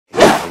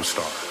those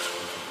stars.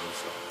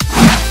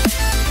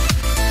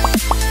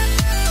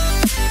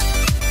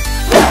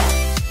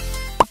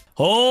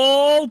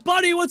 Oh,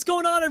 buddy, what's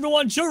going on,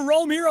 everyone?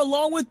 Jerome here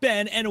along with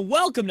Ben, and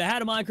welcome to How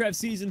to Minecraft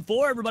Season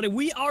 4. Everybody,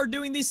 we are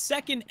doing the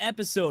second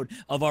episode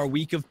of our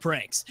week of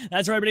pranks.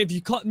 That's right, everybody. If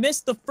you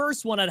missed the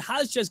first one, I'd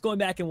just going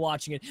back and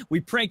watching it. We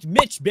pranked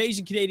Mitch,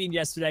 Bayesian Canadian,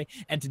 yesterday,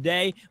 and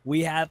today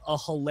we have a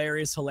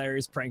hilarious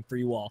prank for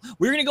you all.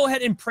 We're going to go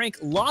ahead and prank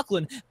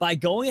Lachlan by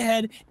going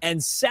ahead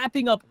and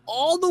sapping up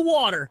all the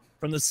water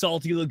from the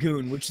salty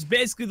lagoon, which is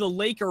basically the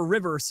lake or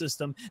river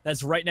system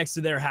that's right next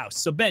to their house.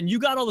 So, Ben, you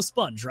got all the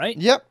sponge, right?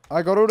 Yep,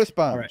 I got all the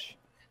sponge. All right.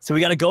 So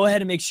we got to go ahead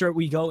and make sure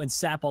we go and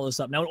sap all this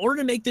up. Now, in order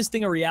to make this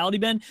thing a reality,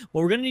 Ben,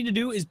 what we're going to need to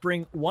do is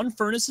bring one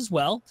furnace as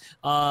well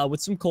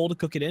with some coal to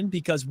cook it in,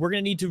 because we're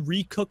going to need to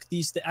recook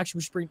these.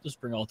 Actually, let's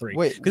bring all three.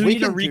 Wait, we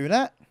can do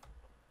that?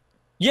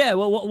 Yeah,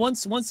 well,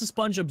 once the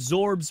sponge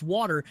absorbs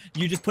water,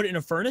 you just put it in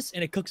a furnace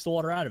and it cooks the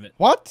water out of it.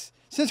 What?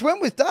 Since when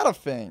was that a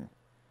thing?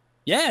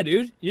 Yeah,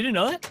 dude. You didn't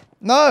know that?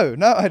 No,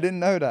 I didn't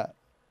know that.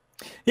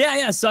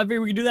 Yeah. So I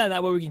figured we can do that.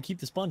 That way we can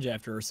keep the sponge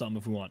after or something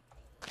if we want.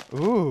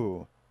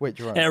 Ooh. Wait,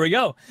 Jerome. There we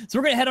go. So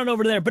we're going to head on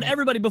over there. But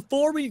everybody,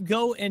 before we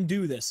go and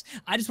do this,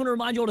 I just want to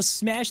remind you all to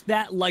smash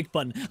that like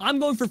button. I'm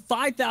going for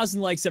 5,000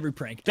 likes every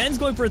prank. Ben's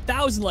going for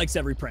 1,000 likes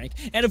every prank.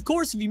 And of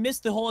course, if you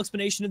missed the whole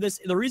explanation of this,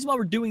 the reason why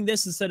we're doing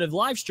this instead of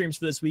live streams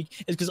for this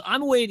week is because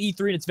I'm away at E3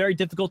 and it's very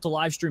difficult to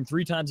live stream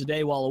 3 times a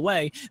day while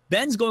away.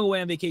 Ben's going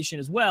away on vacation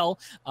as well.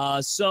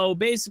 So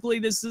basically,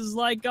 this is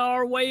like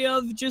our way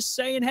of just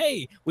saying,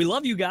 hey, we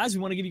love you guys.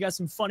 We want to give you guys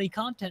some funny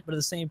content, but at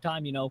the same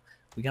time, you know,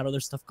 we got other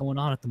stuff going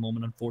on at the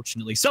moment,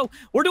 unfortunately. So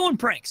we're doing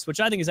pranks, which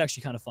I think is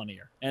actually kind of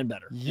funnier and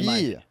better.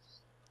 Yeah.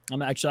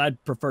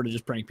 I'd prefer to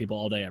just prank people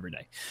all day, every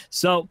day.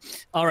 So,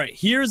 all right,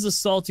 here's the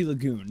salty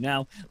lagoon.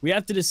 Now, we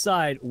have to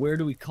decide, where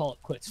do we call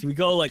it quits? Do we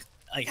go like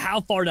how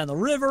far down the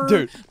river?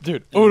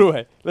 Dude, all the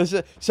way.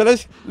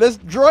 Let's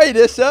dry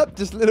this up,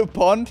 this little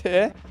pond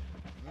here.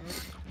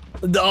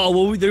 Oh,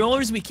 well, the only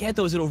reason we can't,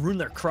 though, is it'll ruin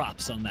their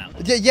crops on that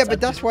one. Yeah, but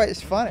that's why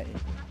it's funny.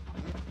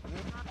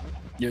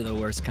 You're the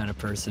worst kind of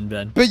person,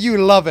 Ben. But you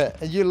love it.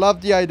 And you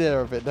love the idea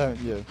of it, don't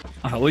you?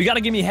 All right, well, you got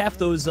to give me half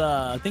those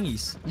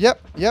thingies.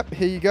 Yep.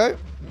 Here you go.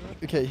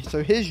 Okay,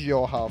 so here's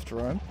your half,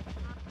 Jerome.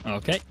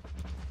 Okay.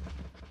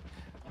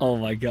 Oh,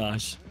 my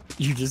gosh.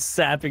 You're just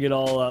sapping it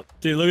all up.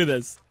 Dude, look at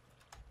this.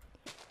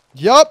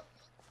 Yup.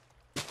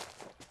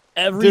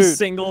 Every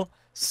single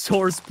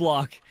source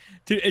block.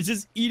 Dude, it's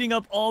just eating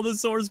up all the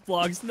source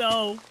blocks.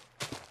 No.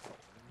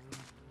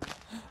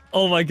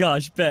 Oh, my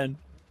gosh, Ben.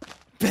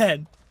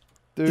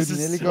 Dude, this you is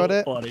nearly so got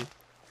it. Funny.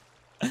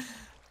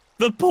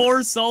 The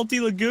poor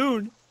salty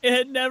lagoon.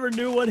 It never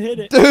knew what hit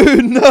it.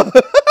 Dude, no.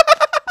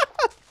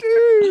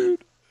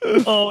 Dude.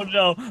 Oh,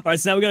 no. All right,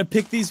 so now we got to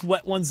pick these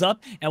wet ones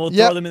up, and we'll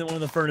throw them in one of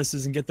the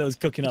furnaces and get those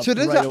cooking up so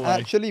does right that away.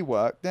 actually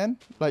work, then?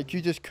 Like,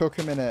 you just cook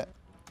them in it?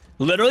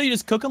 Literally, you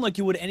just cook them like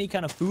you would any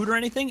kind of food or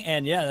anything,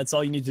 and yeah, that's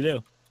all you need to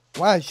do.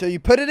 Wow, so you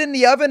put it in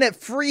the oven at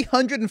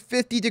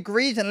 350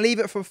 degrees and leave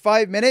it for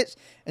 5 minutes,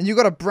 and you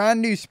got a brand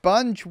new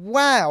sponge?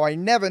 Wow, I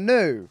never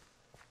knew.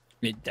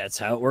 That's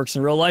how it works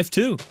in real life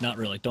too. Not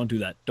really. Don't do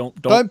that. Don't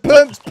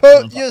put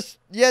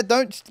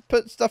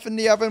stuff in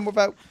the oven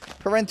without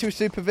parental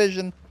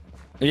supervision.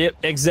 Yep,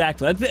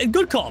 exactly. That's a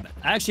good call, man.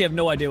 I actually have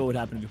no idea what would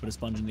happen if you put a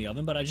sponge in the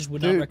oven, but I just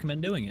would not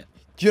recommend doing it.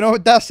 Do you know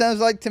what that sounds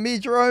like to me,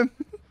 Jerome?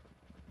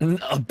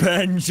 A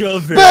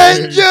Benjamin.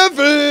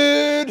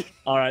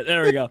 All right,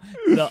 there we go.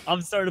 No,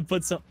 I'm starting to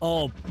put some.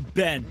 Oh,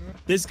 Ben,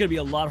 this is gonna be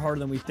a lot harder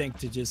than we think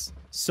to just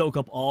soak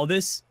up all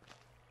this.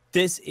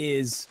 This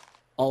is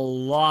a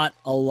lot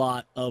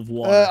of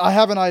water. I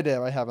have an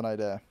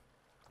idea.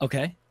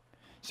 Okay.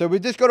 So we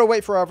just got to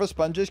wait for our other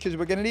sponges because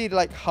we're going to need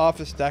like half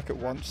a stack at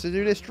once to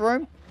do this,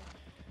 Jerome.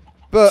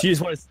 But so you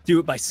just want to do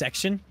it by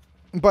section?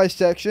 By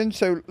section.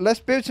 So let's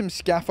build some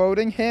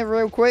scaffolding here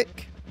real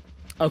quick.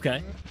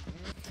 Okay.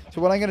 So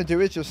what I'm going to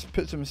do is just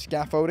put some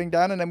scaffolding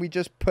down and then we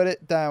just put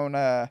it down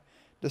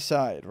the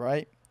side,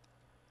 right?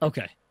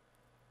 Okay.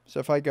 So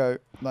if I go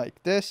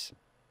like this.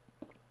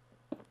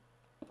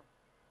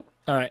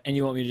 All right, and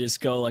you want me to just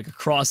go like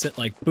across it,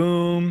 like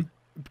boom?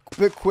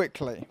 But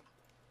quickly.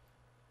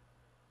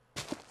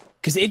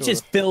 Because it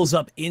just fills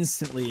up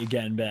instantly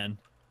again, Ben.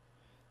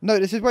 No,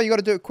 this is why you got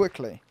to do it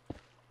quickly.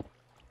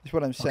 That's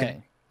what I'm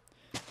saying.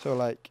 Okay. So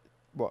like,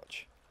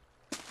 watch.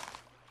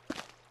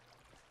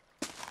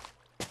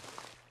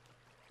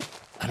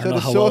 I don't know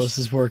how well this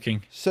is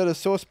working. So the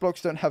source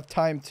blocks don't have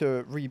time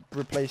to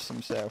replace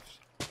themselves.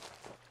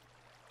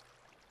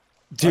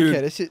 Dude.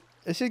 Okay,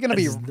 this is going to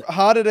be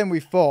harder than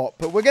we thought,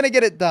 but we're going to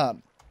get it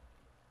done.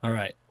 All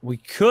right. We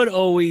could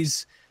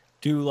always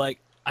do like,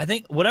 I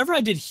think whatever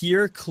I did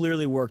here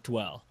clearly worked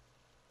well.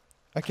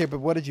 Okay, but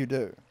what did you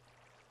do?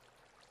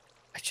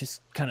 I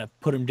just kind of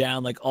put them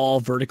down like all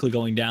vertically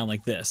going down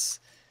like this.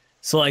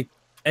 So like,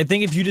 I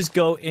think if you just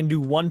go and do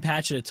one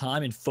patch at a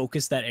time and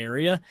focus that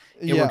area,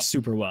 it works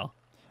super well.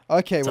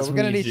 Okay, well, we're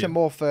going to need some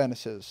more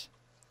furnaces.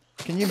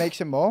 Can you make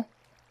some more?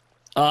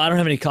 I don't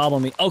have any cobble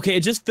on me. Okay,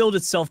 it just filled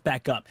itself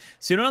back up.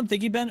 So you know what I'm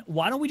thinking, Ben?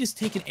 Why don't we just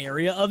take an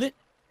area of it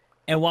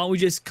And why don't we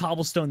just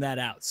cobblestone that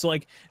out? So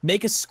like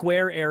make a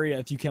square area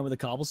if you can with a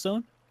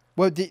cobblestone.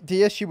 Well,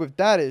 the issue with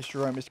that is,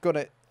 Jerome, it's got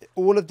to,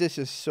 all of this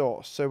is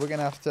source, so we're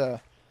gonna have to.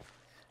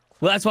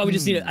 Well, that's why we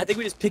just need it. I think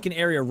we just pick an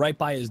area right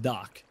by his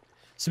dock.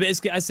 So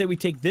basically, I say we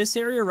take this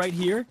area right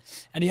here.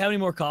 And do you have any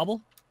more cobble?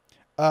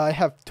 I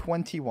have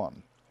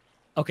 21.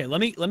 Okay,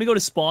 let me go to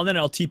spawn then,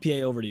 and I'll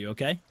TPA over to you.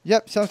 Okay?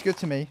 Yep, sounds good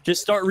to me.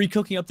 Just start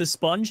recooking up this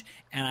sponge,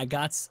 and I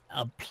got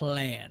a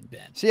plan,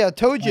 Ben. See, I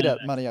told you that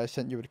money I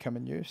sent you would come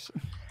in use.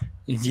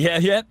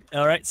 Yeah.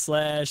 All right,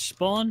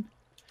 /spawn.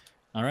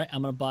 All right,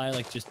 I'm gonna buy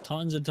like just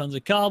tons and tons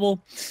of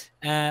cobble,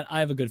 and I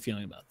have a good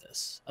feeling about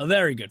this. A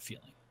very good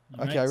feeling.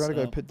 All okay, right, I gotta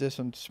go put this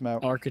on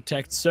smelt.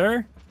 Architect,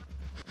 sir.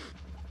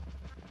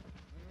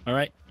 All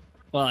right.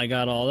 Well, I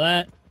got all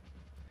that.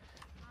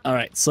 All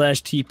right,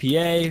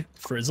 /TPA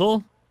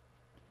frizzle.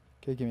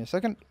 Okay, give me a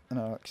second, and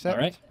I'll accept.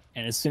 All right,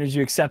 and as soon as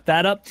you accept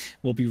that up,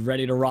 we'll be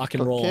ready to rock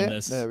and roll on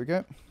this. There we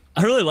go.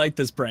 I really like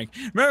this prank.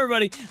 Remember,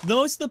 everybody,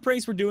 most of the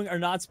pranks we're doing are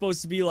not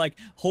supposed to be like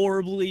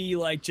horribly,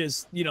 like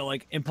just, you know,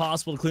 like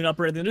impossible to clean up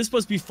or anything. They're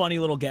supposed to be funny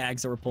little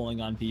gags that we're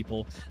pulling on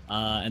people,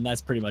 and that's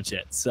pretty much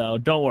it. So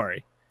don't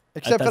worry.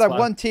 Except for that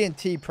one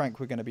TNT prank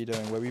we're going to be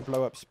doing where we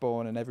blow up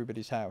spawn in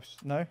everybody's house.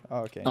 No?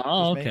 Oh, okay.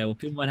 Oh, okay. Well,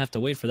 people might have to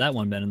wait for that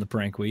one, Ben, in the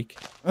prank week.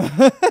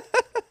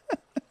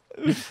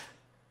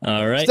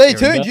 All right. Stay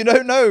tuned. You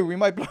don't know. We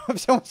might blow up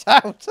someone's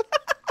house.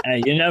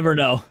 Hey, you never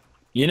know.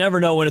 You never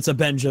know when it's a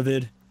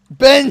Benjavid.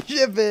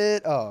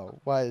 Benjamin! Oh,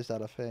 why is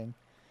that a thing?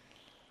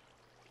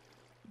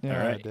 All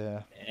right.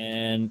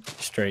 And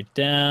straight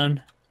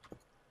down.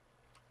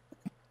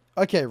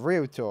 Okay,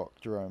 real talk,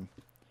 Jerome.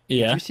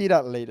 Yeah. Did you see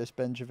that latest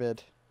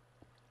Benjavid?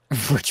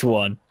 Which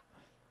one?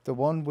 The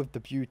one with the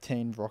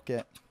butane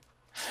rocket.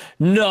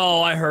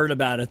 No, I heard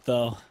about it,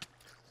 though.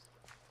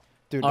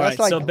 Dude, All that's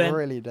right, like so Ben,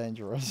 really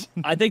dangerous.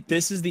 I think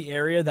this is the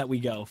area that we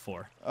go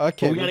for.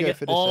 Okay, but we gotta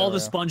get all area. the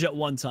sponge at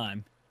one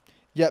time.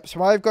 Yep,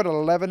 so I've got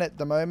 11 at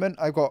the moment.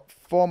 I've got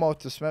 4 more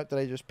to smoke that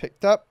I just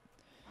picked up.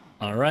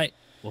 All right.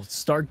 We'll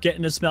start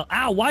getting to smell.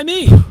 Ow, why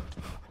me?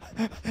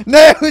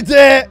 Nailed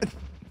it!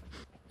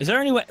 Is there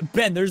any way?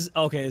 Ben, there's...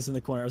 Okay, it's in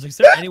the corner. I was like, is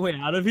there any way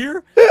out of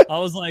here? I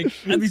was like,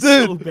 that'd be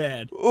so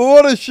bad.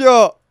 What a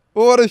shot.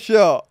 What a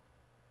shot.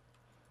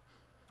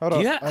 Hold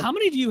on. How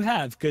many do you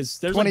have? Because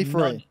there's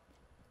 23. Like none.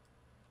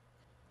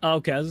 Oh,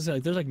 okay, I was gonna say,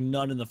 like, there's like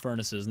none in the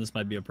furnaces, and this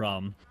might be a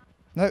problem.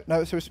 No,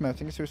 it's still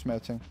smelting. It's still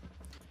smelting.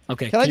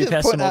 Okay, can you I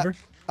pass just them over?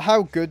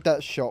 How good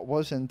that shot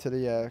was into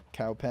the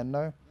cow pen,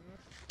 though?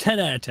 10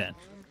 out of 10.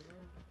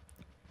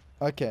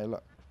 Okay,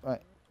 look.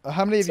 Right.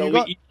 How many have you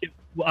got?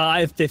 I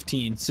have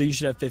 15, so you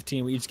should have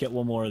 15. We each get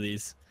one more of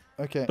these.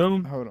 Okay.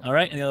 Boom. Hold on. All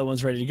right, and the other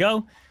one's ready to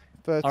go.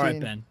 13. All right,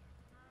 Ben.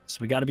 So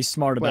we got to be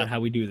smart about how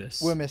we do this.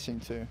 We're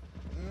missing 2.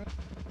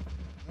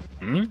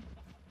 Hmm?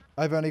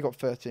 I've only got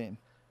 13.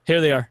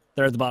 Here they are.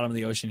 They're at the bottom of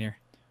the ocean here.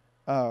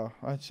 Oh,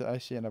 I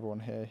see another one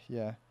here.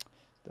 Yeah.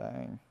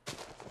 Dang.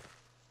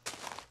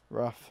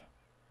 Rough.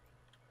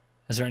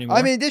 Is there any more?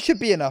 I mean, this should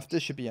be enough.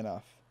 This should be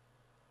enough.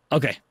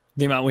 Okay.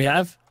 The amount we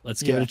have,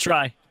 let's give it a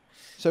try.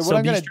 So what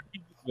I'm going to do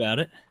about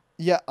it.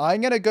 Yeah,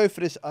 I'm going to go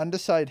for this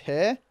underside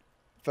here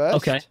first.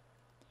 Okay.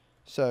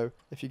 So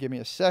if you give me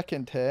a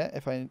second here,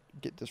 if I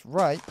get this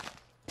right.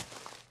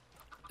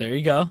 There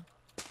you go.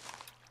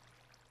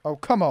 Oh,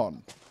 come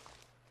on.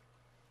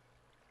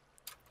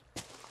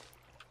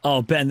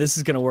 Oh, Ben, this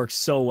is going to work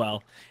so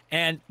well.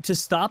 And to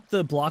stop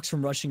the blocks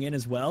from rushing in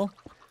as well,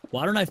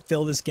 why don't I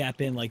fill this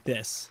gap in like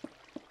this?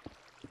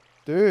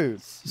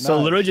 Dude. So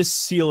nice. literally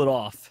just seal it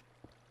off.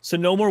 So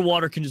no more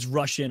water can just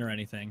rush in or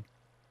anything.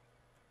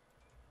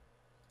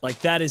 Like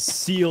that is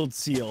sealed.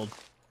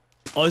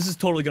 Oh, this is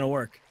totally going to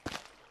work.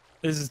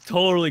 This is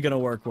totally going to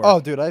work.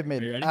 Oh, dude, I've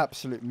made an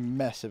absolute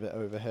mess of it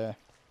over here.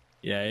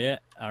 Yeah.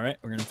 All right,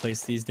 we're going to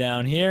place these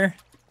down here.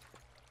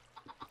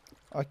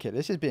 Okay,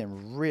 this is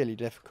being really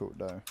difficult,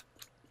 though.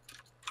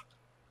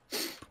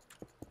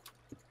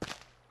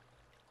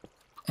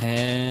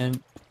 And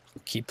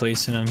keep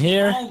placing them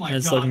here. Oh my and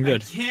it's God, looking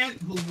good. I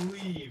can't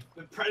believe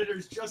the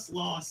Predators just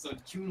lost on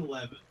June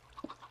 11th.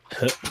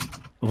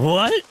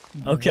 What?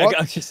 Okay,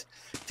 What? I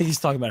think he's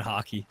talking about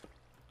hockey.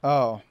 Oh.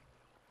 All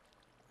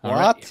What?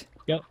 right,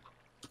 go.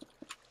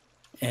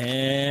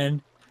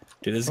 And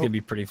dude, this is gonna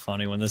be pretty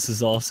funny when this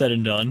is all said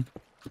and done.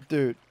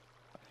 Dude.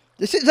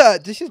 This is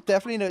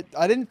definitely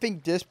I didn't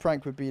think this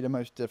prank would be the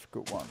most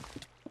difficult one.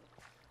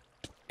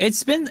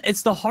 It's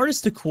the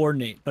hardest to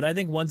coordinate, but I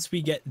think once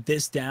we get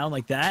this down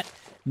like that,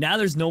 now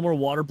there's no more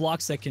water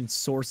blocks that can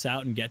source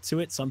out and get to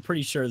it, so I'm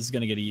pretty sure this is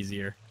gonna get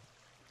easier.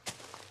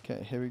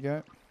 Okay, here we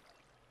go.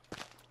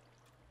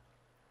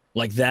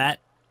 Like that.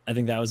 I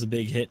think that was a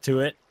big hit to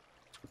it.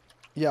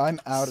 Yeah,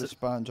 I'm out of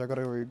sponge. I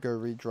gotta go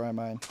re-dry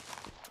mine.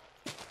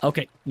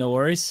 Okay, no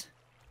worries.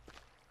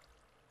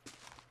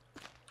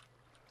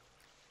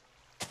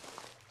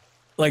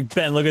 Like,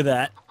 Ben, look at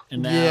that.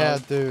 And now, yeah,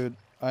 dude.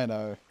 I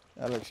know.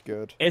 That looks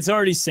good. it's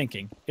already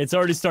sinking. It's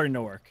already starting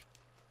to work.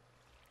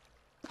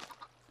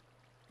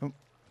 Oh.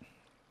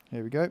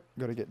 Here we go.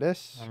 Gotta get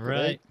this. All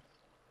right.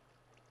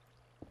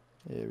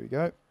 Here we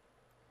go.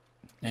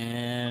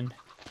 And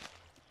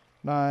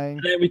 9.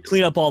 And then we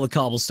clean up all the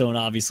cobblestone,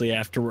 obviously,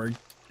 afterward.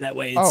 That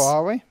way it's... Oh,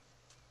 are we?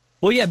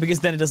 Well, yeah, because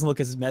then it doesn't look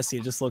as messy.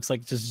 It just looks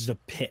like just a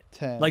pit.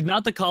 10. Like,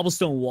 not the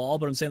cobblestone wall,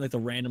 but I'm saying, like, the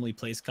randomly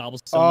placed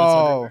cobblestone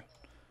Oh.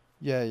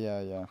 that's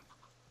Yeah.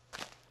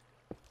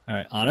 All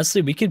right,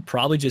 honestly, we could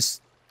probably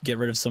just get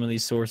rid of some of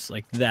these sources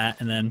like that,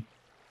 and then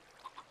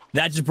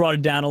that just brought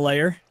it down a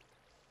layer.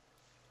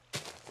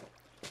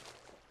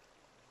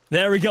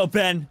 There we go,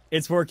 Ben.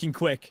 It's working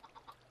quick.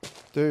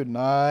 Dude,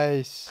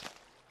 nice.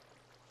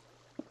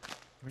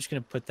 I'm just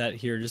going to put that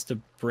here just to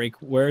break.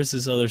 Where's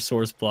this other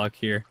source block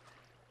here?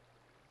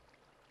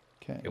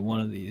 Okay. Get one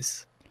of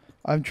these.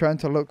 I'm trying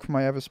to look for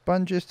my other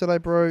sponges that I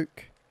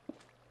broke.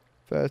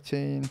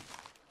 13.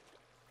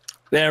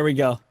 There we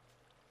go.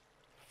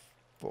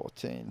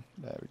 14.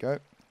 There we go.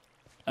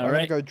 All I'm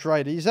right. gonna go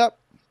dry these up.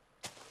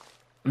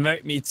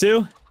 Me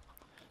too.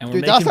 And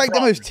we're Dude, that's making like the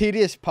most progress.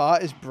 tedious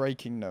part is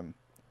breaking them.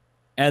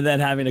 And then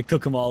having to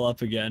cook them all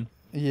up again.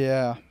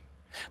 Yeah.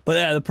 But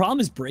yeah, the problem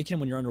is breaking them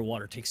when you're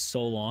underwater. It takes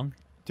so long.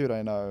 Dude,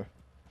 I know.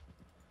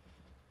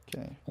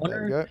 Okay. There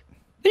Wonder- we go.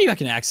 I think I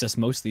can access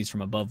most of these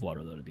from above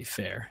water, though, to be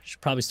fair.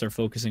 Should probably start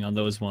focusing on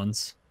those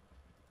ones.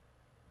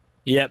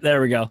 Yep,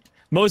 there we go.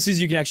 Most of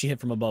these you can actually hit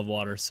from above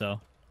water,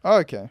 so.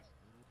 Okay.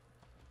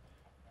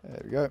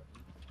 There we go.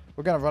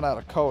 We're gonna run out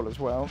of coal as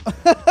well.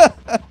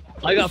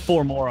 I got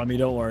 4 more on me,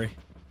 don't worry.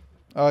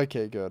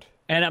 Okay, good.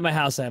 And at my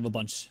house, I have a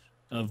bunch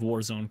of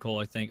Warzone coal,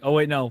 I think. Oh,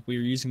 wait, no. We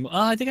were using...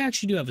 I think I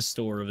actually do have a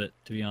store of it,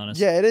 to be honest.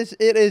 Yeah, it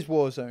is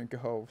Warzone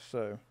coal,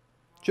 so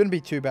shouldn't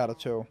be too bad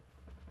at all.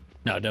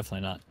 No,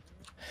 definitely not.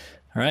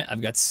 All right,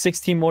 I've got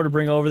 16 more to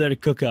bring over there to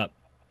cook up.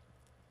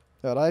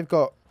 But I've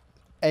got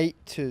 8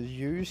 to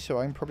use, so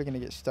I'm probably gonna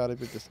get started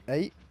with this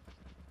 8.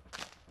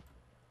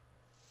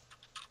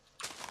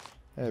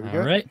 There we go.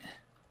 All right.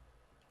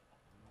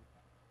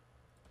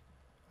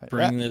 Like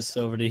Bring that. this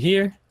over to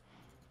here.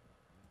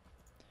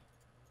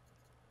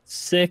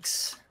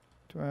 6.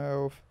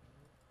 12.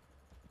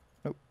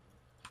 Nope.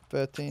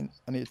 13.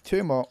 I need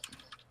 2 more.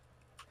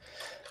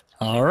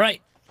 All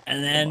right.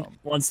 And then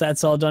once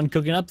that's all done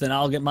cooking up, then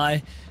I'll get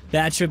my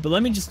batch of it. But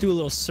let me just do a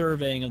little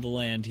surveying of the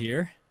land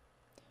here.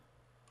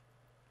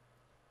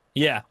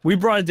 Yeah, we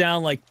brought it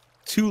down like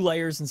 2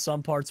 layers in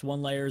some parts,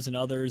 1 layers in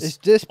others. It's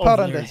this part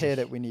Oh, under layers. here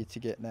that we need to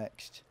get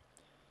next.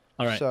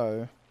 All right.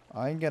 So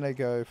I'm gonna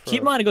go for. Keep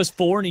in mind it goes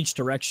 4 in each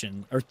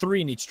direction, or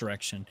 3 in each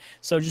direction.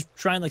 So just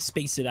try and like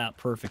space it out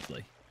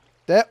perfectly.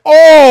 There.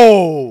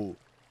 Oh,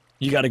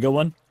 You got a good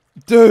one?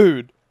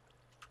 dude,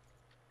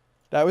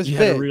 that was You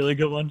big. had a really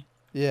good one?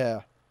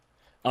 Yeah.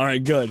 All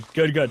right, good.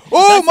 Good.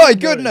 Oh That's my looking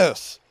good.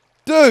 goodness,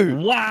 dude.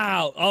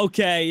 Wow.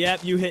 Okay,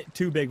 yep, you hit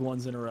 2 big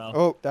ones in a row.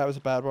 Oh, that was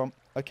a bad one.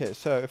 Okay,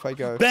 so if I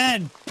go.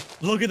 Ben,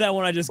 look at that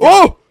one I just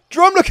got. Oh,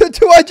 drum look at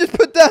 2 I just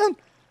put down.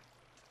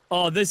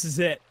 Oh, this is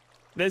it.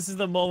 This is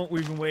the moment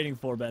we've been waiting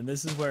for, Ben.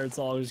 This is where it's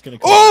all just going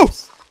to Oh!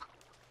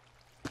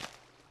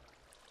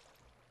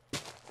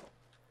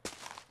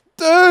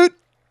 Dude.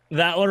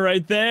 That one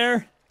right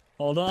there.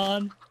 Hold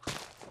on.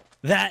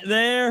 That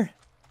there.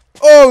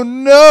 Oh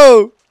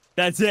no.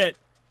 That's it.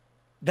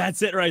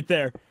 That's it right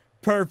there.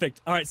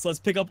 Perfect. All right, so let's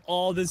pick up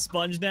all this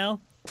sponge now.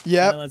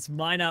 Yep. And let's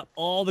mine out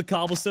all the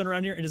cobblestone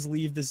around here and just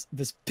leave this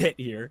pit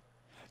here.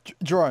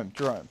 Jerome.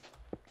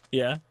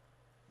 Yeah.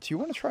 Do you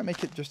want to try and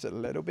make it just a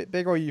little bit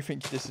bigger, or you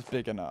think this is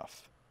big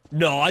enough?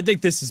 No, I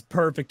think this is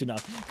perfect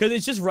enough because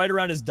it's just right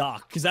around his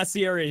dock because that's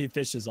the area he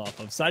fishes off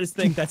of. So I just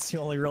think that's the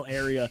only real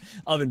area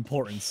of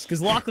importance.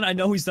 Because Lachlan, I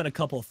know he's done a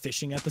couple of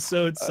fishing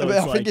episodes. So I it's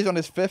think like, he's on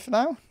his 5th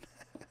now.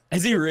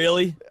 is he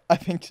really? I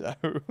think so.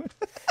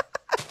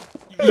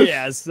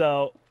 Yeah,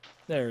 so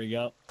there we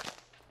go.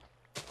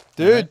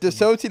 Dude, Alright. the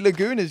salty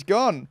lagoon is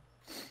gone.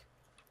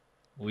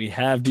 We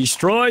have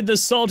destroyed the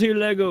salty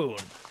lagoon.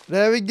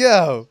 There we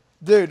go.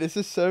 Dude, this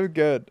is so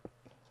good.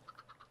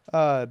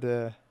 Ah,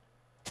 dear.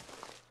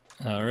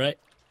 All right.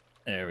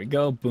 There we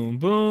go. Boom,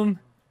 boom.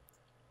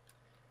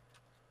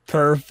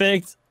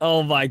 Perfect.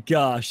 Oh my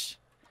gosh.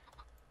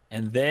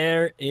 And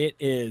there it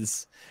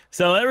is.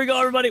 So there we go,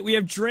 everybody. We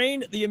have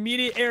drained the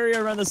immediate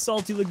area around the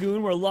salty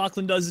lagoon where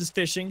Lachlan does his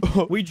fishing.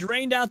 We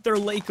drained out their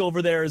lake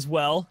over there as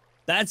well.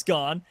 That's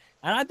gone.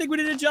 And I think we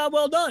did a job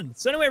well done.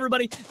 So anyway,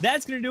 everybody,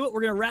 that's going to do it.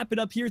 We're going to wrap it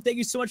up here. Thank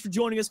you so much for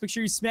joining us. Make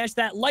sure you smash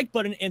that like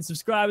button and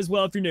subscribe as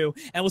well if you're new.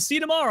 And we'll see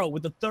you tomorrow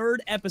with the 3rd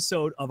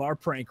episode of our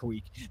prank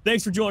week.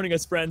 Thanks for joining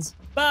us, friends.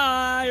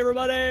 Bye,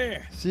 everybody.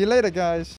 See you later, guys.